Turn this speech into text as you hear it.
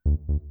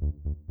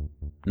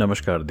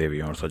Namaskar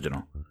Devi or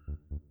Sajjano.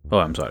 Oh,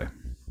 I'm sorry.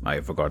 I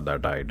forgot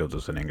that I do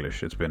this in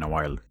English. It's been a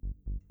while.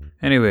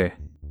 Anyway,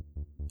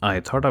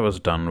 I thought I was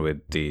done with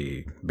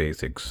the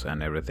basics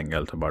and everything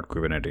else about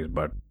Kubernetes,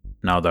 but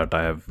now that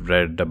I have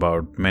read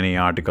about many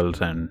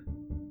articles and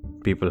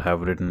people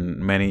have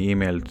written many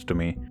emails to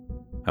me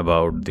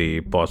about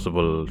the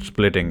possible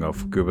splitting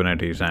of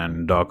Kubernetes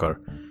and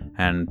Docker,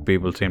 and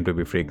people seem to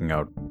be freaking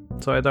out.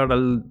 So I thought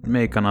I'll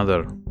make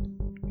another,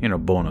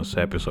 bonus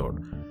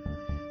episode.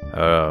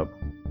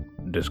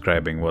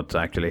 Describing what's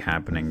actually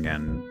happening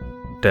and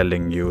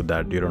telling you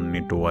that you don't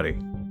need to worry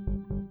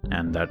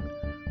and that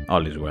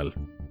all is well.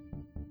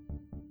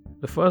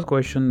 The first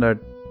question that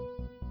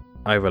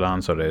I will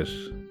answer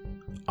is,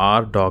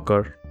 are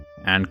Docker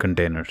and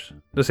containers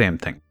the same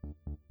thing?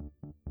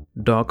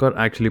 Docker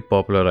actually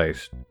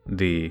popularized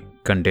the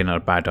container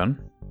pattern,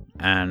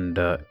 and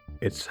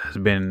it has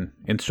been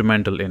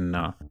instrumental in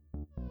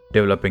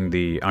developing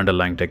the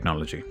underlying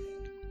technology.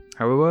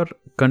 However,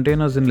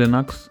 containers in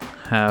Linux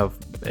have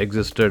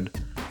existed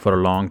for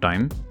a long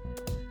time.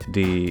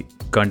 The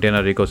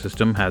container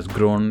ecosystem has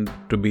grown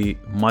to be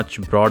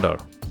much broader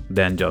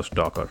than just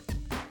Docker.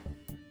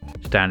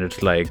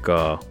 Standards like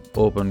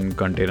Open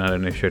Container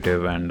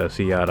Initiative and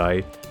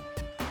CRI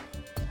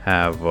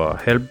have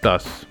helped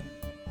us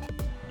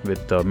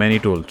with many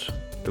tools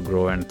to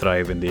grow and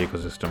thrive in the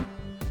ecosystem.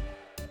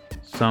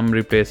 Some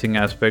replacing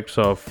aspects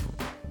of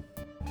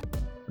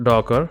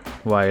Docker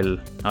while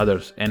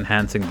others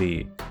enhancing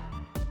the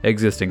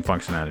existing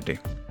functionality.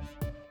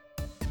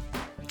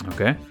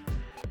 Okay.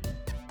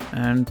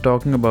 And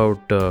talking about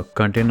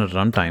container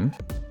runtime,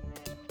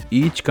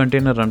 each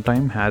container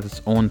runtime has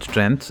its own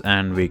strengths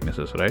and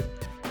weaknesses, right?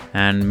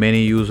 And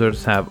many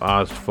users have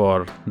asked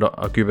for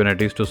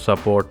Kubernetes to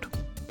support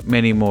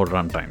many more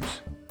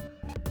runtimes.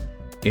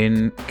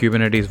 In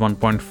Kubernetes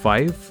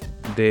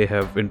 1.5, they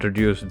have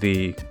introduced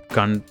the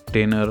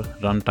Container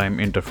Runtime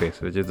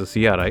Interface, which is the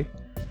CRI,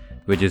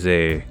 which is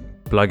a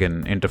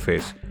plugin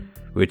interface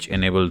which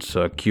enables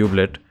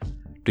Kubelet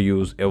to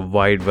use a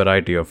wide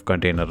variety of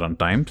container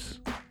runtimes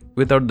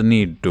without the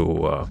need to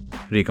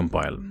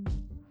recompile.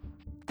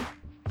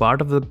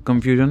 Part of the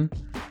confusion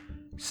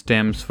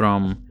stems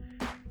from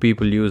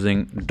people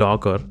using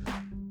Docker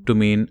to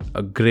mean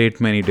a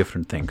great many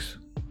different things.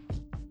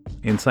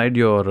 Inside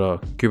your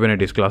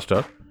Kubernetes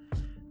cluster,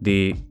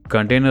 the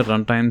container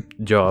runtime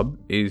job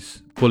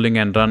is pulling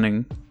and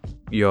running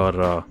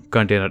your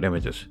container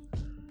images.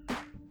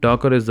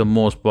 Docker is the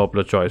most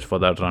popular choice for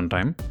that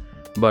runtime,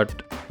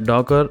 but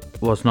Docker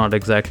was not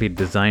exactly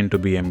designed to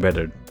be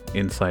embedded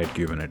inside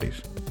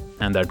Kubernetes,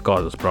 and that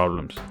causes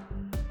problems.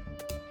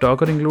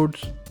 Docker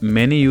includes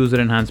many user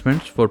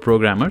enhancements for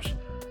programmers,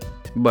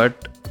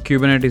 but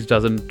Kubernetes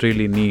doesn't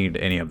really need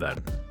any of that.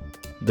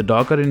 The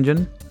Docker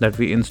engine that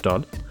we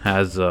install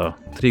has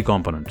three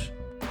components: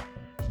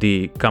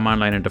 the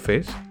command line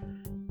interface,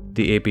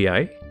 the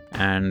API,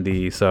 and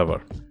the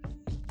server.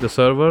 The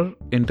server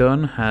in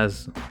turn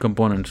has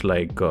components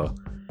like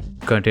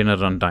container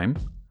runtime,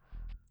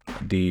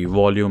 the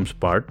volumes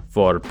part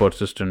for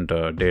persistent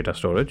data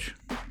storage,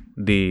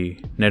 the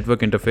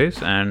network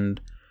interface, and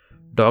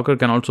Docker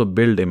can also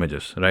build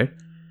images, right?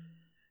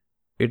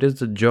 It is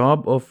the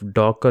job of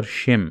Docker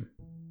shim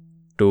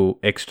to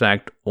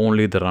extract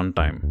only the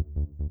runtime,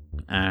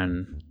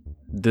 and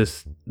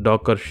this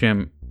Docker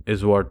shim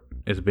is what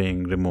is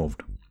being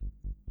removed.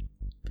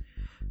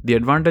 The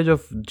advantage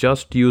of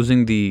just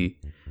using the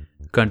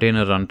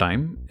container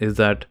runtime is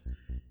that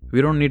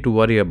we don't need to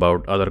worry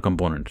about other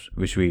components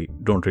which we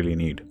don't really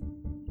need.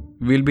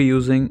 We'll be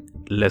using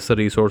lesser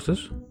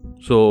resources,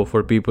 so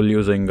for people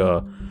using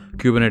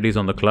Kubernetes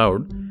on the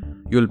cloud,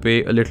 you'll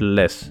pay a little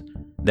less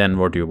than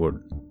what you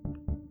would.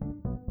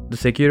 The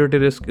security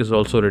risk is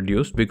also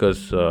reduced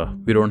because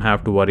we don't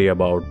have to worry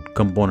about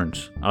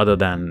components other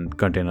than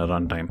container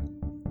runtime.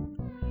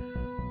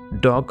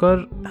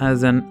 Docker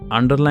as an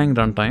underlying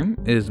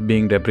runtime is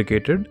being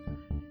deprecated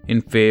in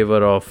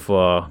favor of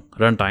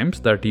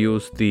runtimes that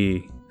use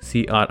the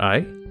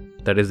CRI,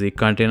 that is the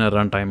Container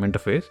Runtime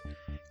Interface,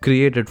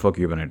 created for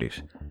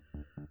Kubernetes.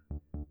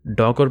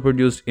 Docker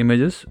produced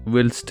images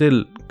will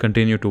still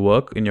continue to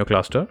work in your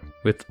cluster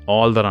with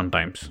all the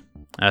runtimes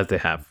as they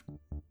have.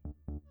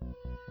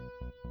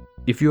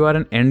 If you are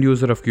an end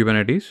user of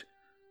Kubernetes,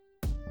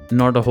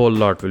 not a whole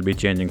lot will be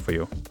changing for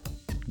you.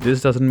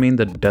 This doesn't mean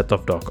the death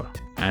of Docker,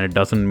 and it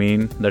doesn't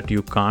mean that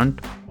you can't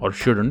or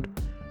shouldn't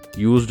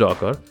use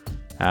Docker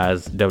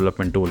as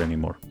development tool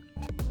anymore.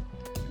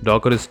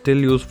 Docker is still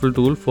useful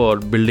tool for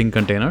building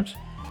containers,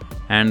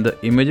 and the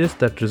images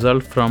that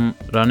result from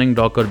running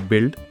Docker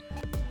build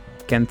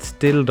can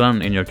still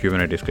run in your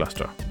Kubernetes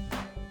cluster.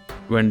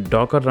 When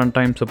Docker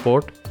runtime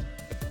support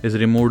is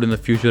removed in the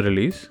future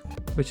release,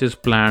 which is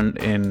planned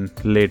in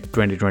late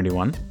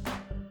 2021,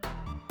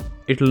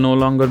 it will no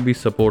longer be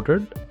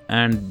supported,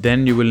 and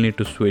then you will need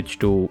to switch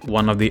to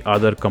one of the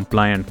other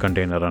compliant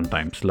container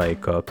runtimes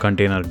like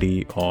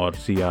Containerd or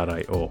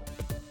CRI-O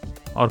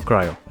or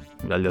CRI-O.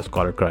 I'll just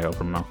call it CRI-O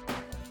from now.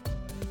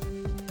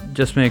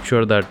 Just make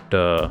sure that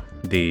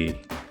the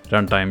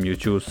runtime you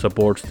choose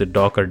supports the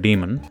Docker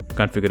daemon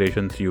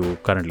configurations you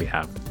currently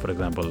have, for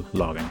example,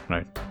 login,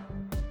 right?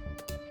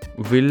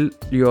 Will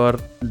your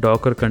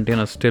Docker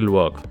container still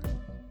work?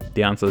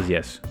 The answer is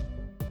yes.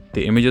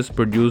 The images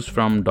produced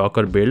from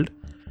Docker build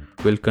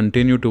will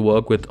continue to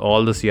work with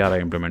all the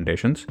CRI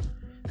implementations,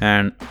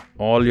 and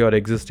all your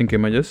existing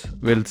images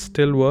will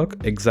still work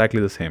exactly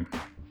the same.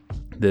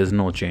 There's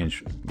no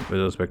change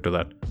with respect to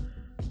that.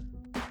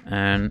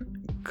 And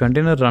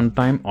container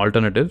runtime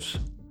alternatives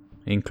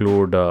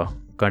include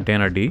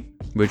Containerd,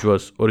 which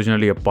was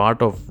originally a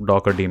part of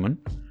Docker daemon,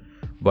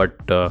 but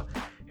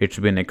it's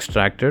been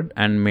extracted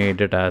and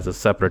made it as a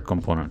separate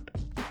component.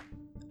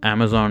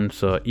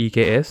 Amazon's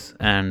EKS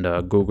and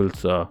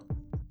Google's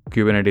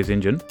Kubernetes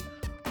engine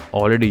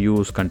already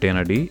use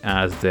Containerd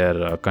as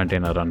their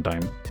container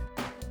runtime.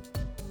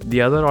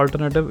 The other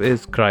alternative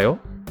is CRI-O,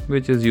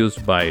 which is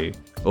used by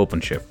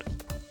OpenShift.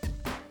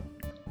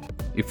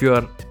 If you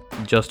are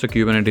just a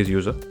Kubernetes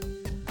user,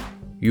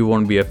 you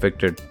won't be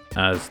affected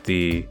as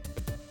the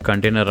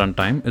container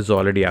runtime is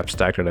already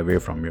abstracted away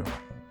from you.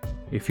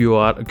 If you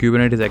are a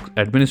Kubernetes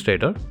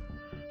administrator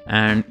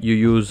and you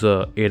use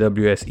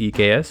AWS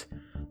EKS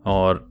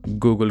or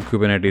Google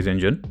Kubernetes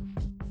engine,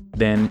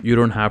 then you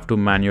don't have to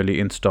manually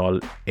install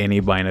any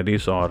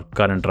binaries or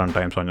current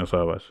runtimes on your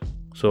servers.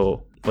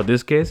 So for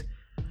this case,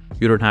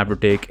 you don't have to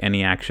take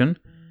any action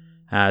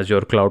as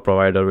your cloud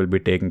provider will be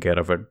taking care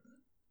of it.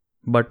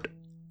 But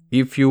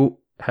if you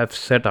have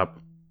set up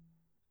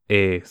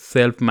a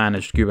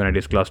self-managed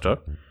Kubernetes cluster,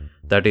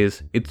 that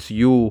is, it's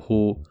you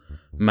who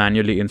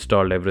manually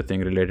installed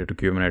everything related to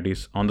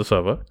Kubernetes on the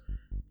server,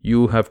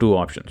 you have two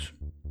options.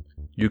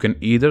 You can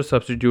either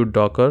substitute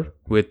Docker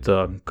with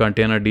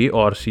Containerd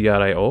or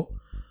CRI-O.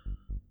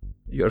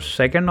 Your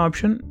second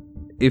option,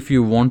 if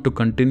you want to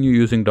continue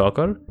using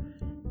Docker,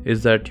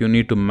 is that you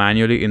need to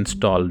manually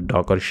install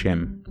Docker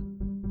Shim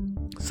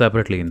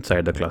separately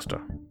inside the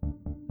cluster.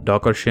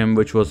 Docker Shim,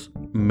 which was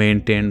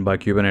maintained by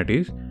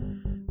Kubernetes,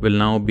 will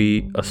now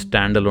be a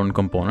standalone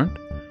component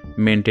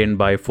maintained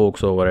by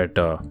folks over at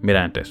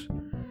Mirantis.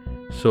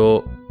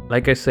 So,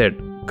 like I said,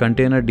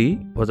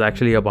 Containerd was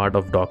actually a part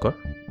of Docker.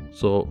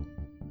 So,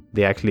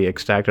 they actually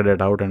extracted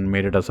it out and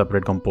made it a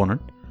separate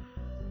component,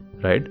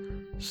 right?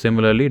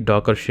 Similarly,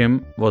 Docker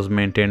Shim was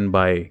maintained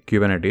by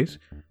Kubernetes.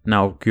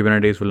 Now,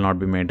 Kubernetes will not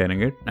be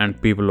maintaining it, and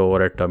people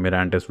over at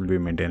Mirantis will be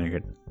maintaining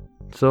it.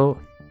 So,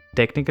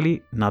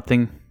 technically,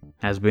 nothing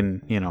has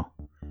been,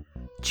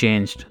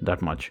 changed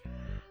that much.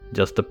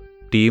 Just the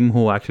team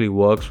who actually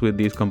works with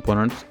these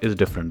components is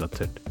different, that's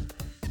it.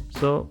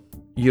 So,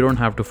 you don't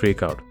have to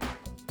freak out.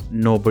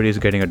 Nobody's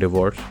getting a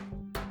divorce.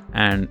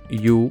 And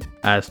you,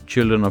 as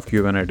children of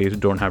Kubernetes,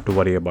 don't have to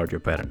worry about your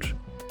parents,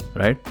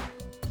 right?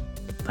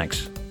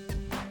 Thanks.